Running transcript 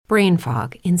brain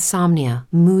fog, insomnia,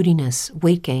 moodiness,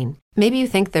 weight gain. Maybe you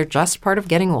think they're just part of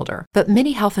getting older, but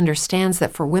MIDI Health understands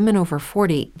that for women over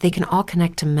 40, they can all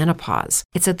connect to menopause.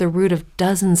 It's at the root of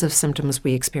dozens of symptoms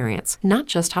we experience, not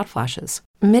just hot flashes.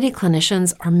 MIDI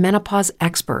clinicians are menopause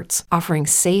experts, offering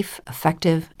safe,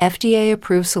 effective,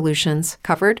 FDA-approved solutions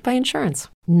covered by insurance.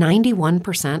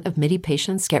 91% of MIDI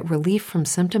patients get relief from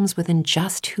symptoms within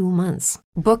just 2 months.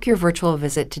 Book your virtual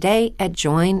visit today at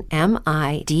joinmidi.com.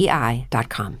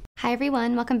 Hi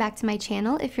everyone, welcome back to my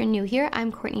channel. If you're new here,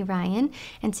 I'm Courtney Ryan,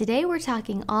 and today we're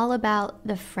talking all about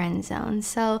the friend zone.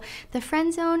 So the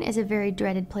friend zone is a very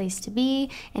dreaded place to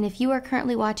be, and if you are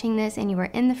currently watching this and you are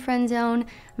in the friend zone,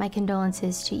 my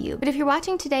condolences to you. But if you're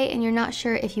watching today and you're not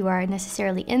sure if you are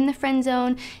necessarily in the friend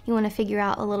zone, you want to figure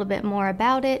out a little bit more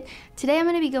about it, today I'm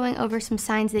going to be going over some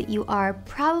signs that you are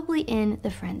probably in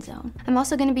the friend zone. I'm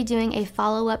also going to be doing a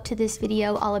follow-up to this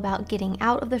video all about getting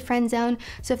out of the friend zone,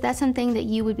 so if that's something that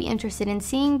you would be interested in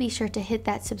seeing, be sure to hit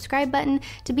that subscribe button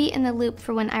to be in the loop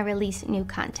for when I release new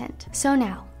content. So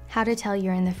now, how to tell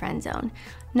you're in the friend zone.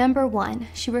 Number 1,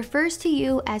 she refers to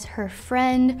you as her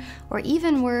friend, or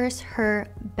even worse, her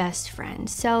best friend.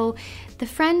 So the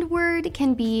friend word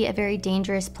can be a very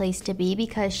dangerous place to be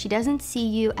because she doesn't see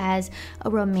you as a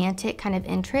romantic kind of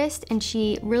interest, and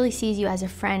she really sees you as a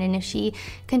friend. And if she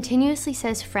continuously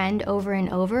says friend over and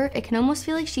over, it can almost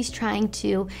feel like she's trying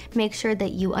to make sure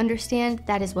that you understand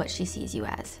that is what she sees you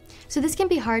as. So this can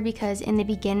be hard because in the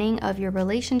beginning of your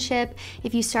relationship,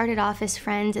 if you started off as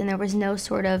friends and there was no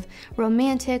sort of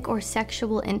romantic or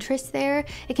sexual interest there,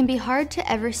 it can be hard to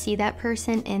ever see that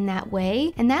person in that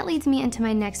way. And that leads me into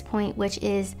my next point, which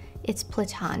is it's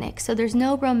platonic. So there's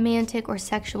no romantic or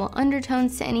sexual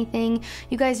undertones to anything.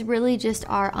 You guys really just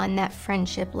are on that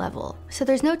friendship level. So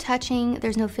there's no touching,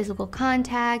 there's no physical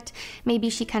contact. Maybe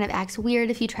she kind of acts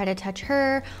weird if you try to touch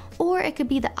her, or it could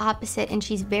be the opposite and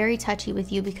she's very touchy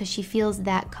with you because she feels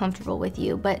that comfortable with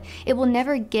you, but it will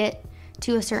never get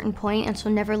to a certain point and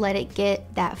she'll never let it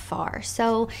get that far.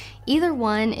 So either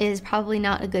one is probably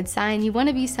not a good sign. You want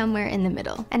to be somewhere in the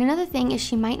middle. And another thing is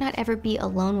she might not ever be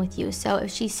alone with you. So if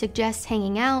she suggests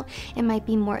hanging out, it might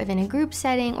be more of in a group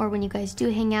setting, or when you guys do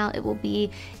hang out, it will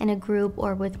be in a group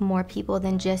or with more people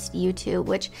than just you two,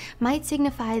 which might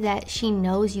signify that she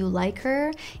knows you like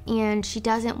her and she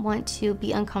doesn't want to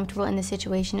be uncomfortable in the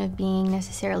situation of being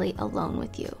necessarily alone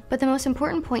with you. But the most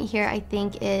important point here, I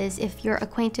think, is if your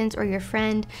acquaintance or your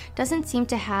friend doesn't seem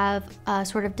to have a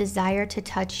sort of desire to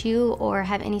touch you or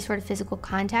have any sort of physical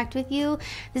contact with you,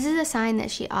 this is a sign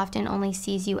that she often only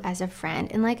sees you as a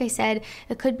friend. And like I said,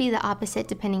 it could be the opposite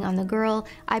depending on the girl.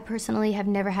 I personally have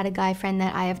never had a guy friend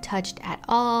that I have touched at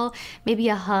all. Maybe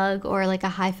a hug or like a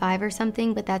high five or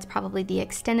something, but that's probably the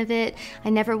extent of it. I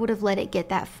never would have let it get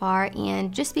that far.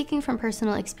 And just speaking from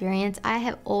personal experience, I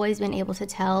have always been able to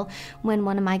tell when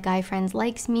one of my guy friends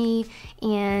likes me,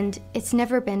 and it's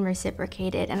never been reciprocated.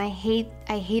 And I hate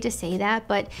to say that,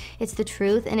 but it's the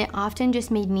truth, and it often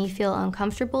just made me feel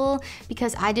uncomfortable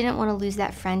because I didn't want to lose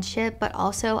that friendship, but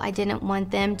also I didn't want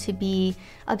them to be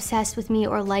obsessed with me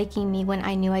or liking me when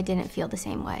I knew I didn't feel the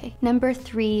same way. Number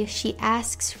 3, she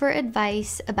asks for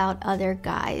advice about other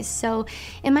guys. So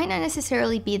it might not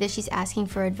necessarily be that she's asking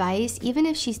for advice, even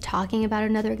if she's talking about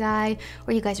another guy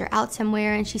or you guys are out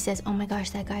somewhere and she says, oh my gosh,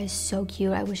 that guy is so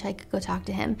cute, I wish I could go talk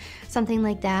to him, something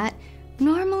like that.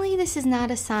 Normally, this is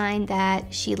not a sign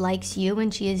that she likes you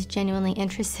and she is genuinely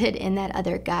interested in that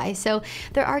other guy. So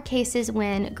there are cases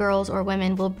when girls or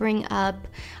women will bring up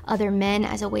other men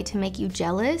as a way to make you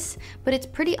jealous, but it's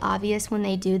pretty obvious when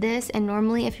they do this, and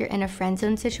normally if you're in a friend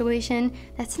zone situation,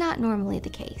 that's not normally the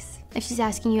case. If she's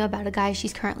asking you about a guy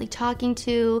she's currently talking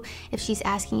to, if she's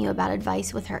asking you about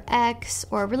advice with her ex,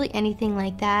 or really anything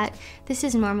like that, this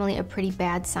is normally a pretty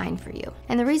bad sign for you.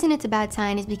 And the reason it's a bad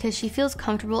sign is because she feels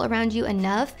comfortable around you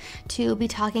enough to be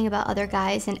talking about other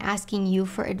guys and asking you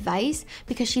for advice,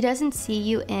 because she doesn't see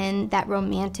you in that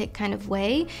romantic kind of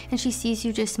way, and she sees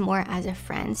you just more as a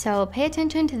friend. So pay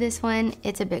attention to this one,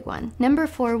 it's a big one. Number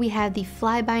 4, we have the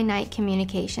fly-by-night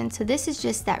communication. So this is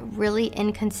just that really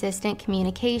inconsistent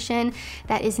communication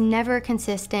that is never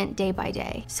consistent day by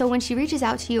day. So when she reaches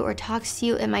out to you or talks to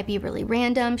you, it might be really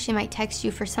random. She might text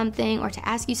you for something or to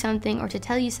ask you something or to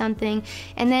tell you something,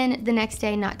 and then the next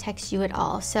day not text you at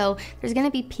all. So there's going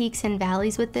to be peaks and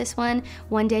valleys with this one.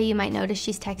 One day you might notice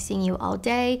she's texting you all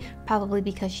day, probably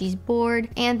because she's bored,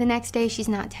 and the next day she's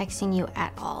not texting you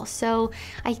at all. So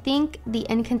I think the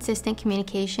inconsistent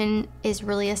communication is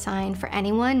really a sign for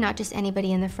anyone, not just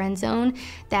anybody in the friend zone,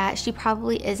 that she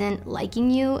probably isn't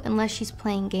liking you unless she's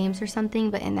playing games or something,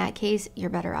 but in that case, you're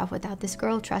better off without this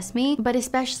girl, trust me. But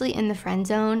especially in the friend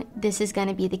zone, this is going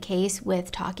to be the case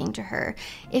with talking to her.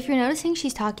 If you're noticing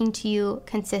she's talking to you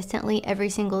consistently every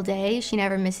single day, she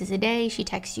never misses a day, she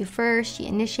texts you first, she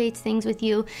initiates things with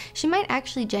you, she might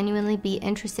actually genuinely be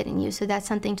interested in you. So that's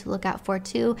something to look out for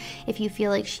too, if you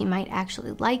feel like she might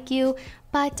actually like you.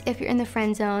 But if you're in the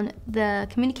friend zone, the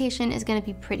communication is going to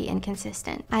be pretty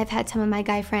inconsistent. I've had some of my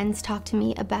guy friends talk to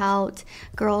me about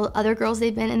other girls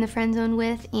they've been in the friend zone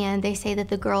with, and they say that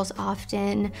the girls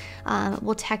often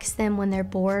will text them when they're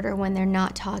bored or when they're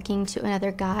not talking to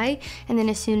another guy, and then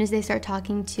as soon as they start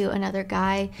talking to another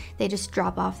guy, they just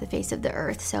drop off the face of the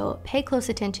earth. So pay close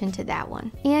attention to that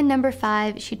one. And number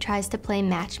 5, she tries to play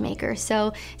matchmaker.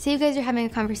 So say you guys are having a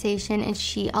conversation and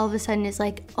she all of a sudden is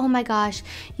like, oh my gosh,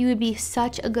 you would be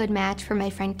such a good match for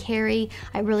my friend Carrie.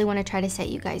 I really want to try to set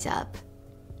you guys up.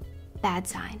 Bad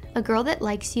sign. A girl that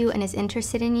likes you and is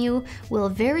interested in you will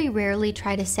very rarely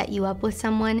try to set you up with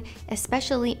someone,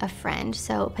 especially a friend.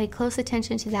 So pay close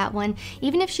attention to that one.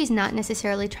 Even if she's not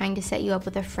necessarily trying to set you up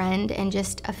with a friend and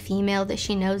just a female that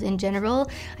she knows in general,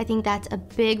 I think that's a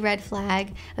big red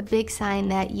flag, a big sign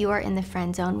that you are in the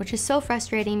friend zone, which is so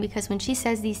frustrating because when she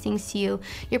says these things to you,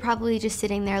 you're probably just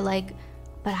sitting there like,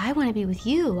 but I want to be with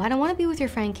you. I don't want to be with your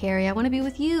friend Carrie. I want to be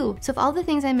with you. So if all the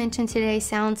things I mentioned today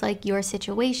sounds like your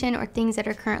situation or things that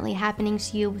are currently happening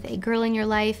to you with a girl in your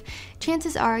life,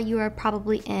 chances are you are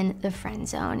probably in the friend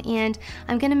zone. And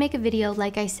I'm going to make a video,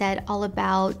 like I said, all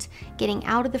about getting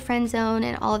out of the friend zone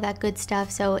and all of that good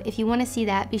stuff. So if you want to see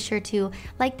that, be sure to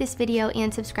like this video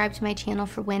and subscribe to my channel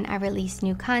for when I release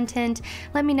new content.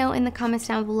 Let me know in the comments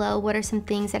down below what are some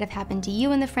things that have happened to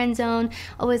you in the friend zone.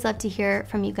 Always love to hear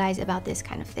from you guys about this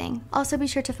kind of thing. Also, be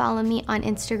sure to follow me on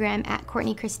Instagram at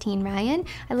Courtney Christine Ryan.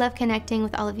 I love connecting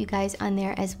with all of you guys on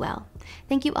there as well.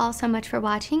 Thank you all so much for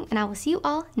watching, and I will see you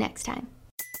all next time.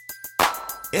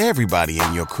 Everybody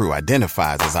in your crew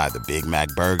identifies as either Big Mac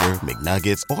Burger,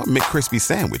 McNuggets, or McCrispy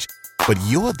Sandwich, but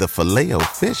you're the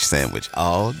Filet-O-Fish Sandwich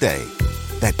all day.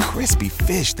 That crispy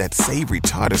fish, that savory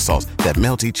tartar sauce, that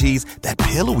melty cheese, that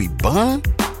pillowy bun.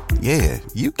 Yeah,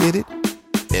 you get it.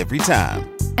 Every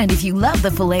time. And if you love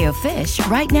the Filet-O-Fish,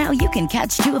 right now you can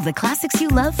catch 2 of the classics you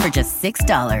love for just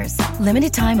 $6.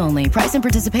 Limited time only. Price and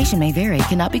participation may vary.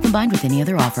 Cannot be combined with any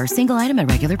other offer. Single item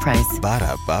at regular price.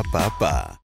 Ba-da-ba-ba-ba.